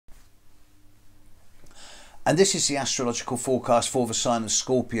And this is the astrological forecast for the sign of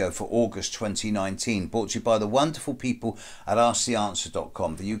Scorpio for August 2019, brought to you by the wonderful people at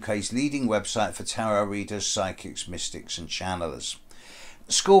asktheanswer.com, the UK's leading website for tarot readers, psychics, mystics and channelers.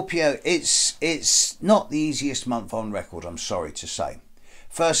 Scorpio, it's not the easiest month on record, I'm sorry to say.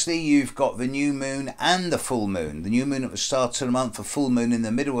 Firstly, you've got the new moon and the full moon. The new moon at the start of the month, the full moon in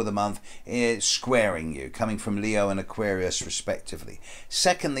the middle of the month, is squaring you, coming from Leo and Aquarius respectively.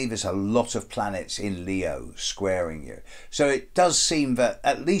 Secondly, there's a lot of planets in Leo squaring you. So it does seem that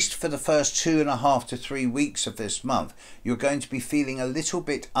at least for the first 2.5 to 3 weeks of this month, you're going to be feeling a little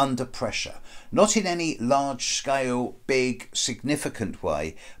bit under pressure. Not in any large scale, big, significant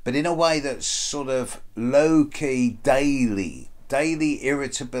way, but in a way that's sort of low-key, daily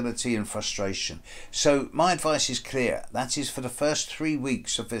irritability and frustration. So my advice is clear. That is for the first 3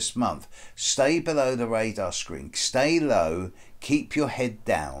 weeks of this month. Stay below the radar screen. Stay low. Keep your head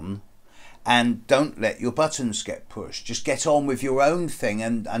down. And don't let your buttons get pushed. Just get on with your own thing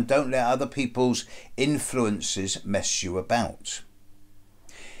and don't let other people's influences mess you about.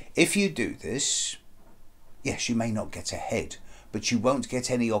 If you do this, yes, you may not get ahead, but you won't get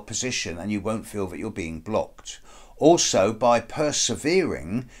any opposition and you won't feel that you're being blocked. Also, by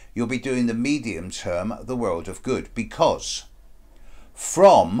persevering, you'll be doing the medium term, the world of good, because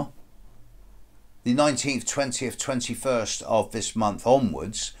from the 19th, 20th, 21st of this month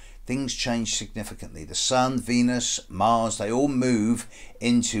onwards, things change significantly. The Sun, Venus, Mars, they all move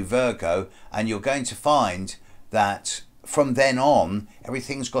into Virgo, and you're going to find that from then on,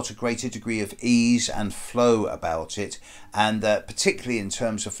 everything's got a greater degree of ease and flow about it, and particularly in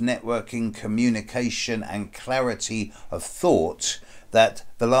terms of networking, communication and clarity of thought, that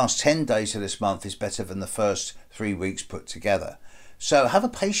the last 10 days of this month is better than the first 3 weeks put together. So have a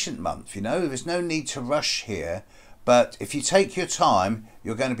patient month, you know, there's no need to rush here, but if you take your time,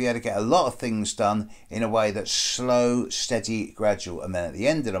 you're going to be able to get a lot of things done in a way that's slow, steady, gradual, and then at the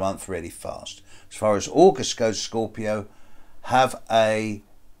end of the month, really fast. As far as August goes, Scorpio, have a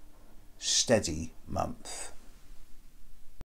steady month.